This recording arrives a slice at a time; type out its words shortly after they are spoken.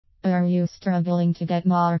Are you struggling to get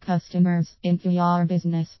more customers into your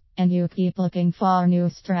business, and you keep looking for new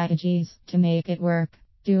strategies to make it work?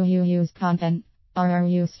 Do you use content? Or are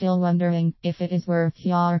you still wondering if it is worth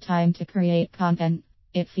your time to create content?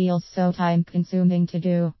 It feels so time consuming to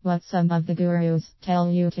do what some of the gurus tell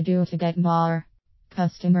you to do to get more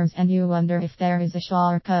customers, and you wonder if there is a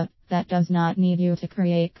shortcut that does not need you to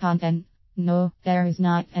create content. No, there is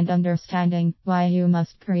not, and understanding why you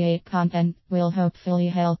must create content will hopefully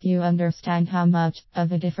help you understand how much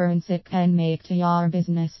of a difference it can make to your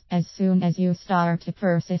business as soon as you start to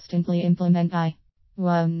persistently implement it.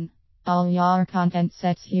 1. All your content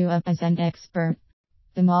sets you up as an expert.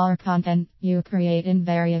 The more content you create in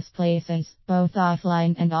various places, both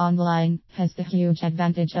offline and online, has the huge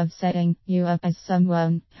advantage of setting you up as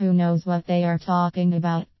someone who knows what they are talking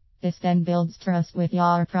about. This then builds trust with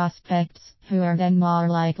your prospects, who are then more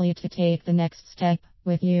likely to take the next step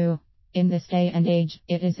with you. In this day and age,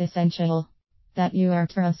 it is essential that you are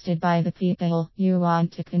trusted by the people you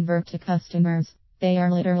want to convert to customers. They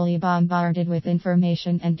are literally bombarded with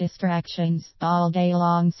information and distractions all day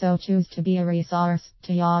long, so choose to be a resource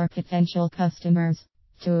to your potential customers.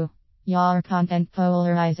 2. Your content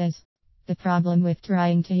polarizes. The problem with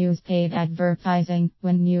trying to use paid advertising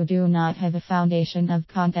when you do not have a foundation of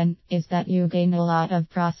content is that you gain a lot of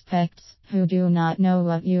prospects who do not know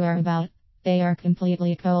what you are about. They are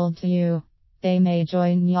completely cold to you. They may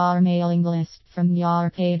join your mailing list from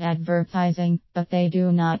your paid advertising, but they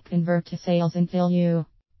do not convert to sales until you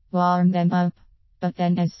warm them up. But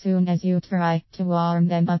then as soon as you try to warm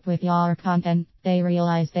them up with your content, they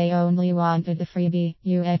realize they only wanted the freebie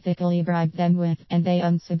you ethically bribed them with, and they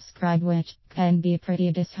unsubscribe, which can be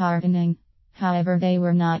pretty disheartening. However, they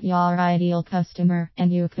were not your ideal customer,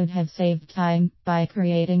 and you could have saved time by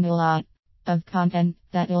creating a lot of content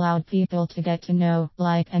that allowed people to get to know,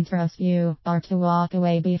 like, and trust you, or to walk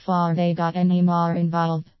away before they got any more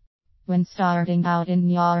involved. When starting out in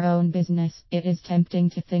your own business, it is tempting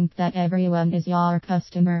to think that everyone is your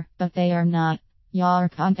customer, but they are not. Your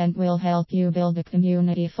content will help you build a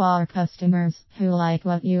community for customers who like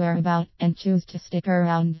what you are about and choose to stick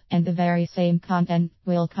around, and the very same content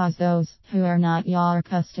will cause those who are not your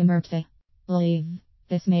customer to leave.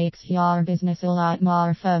 This makes your business a lot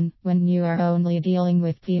more fun when you are only dealing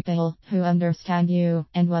with people who understand you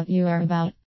and what you are about.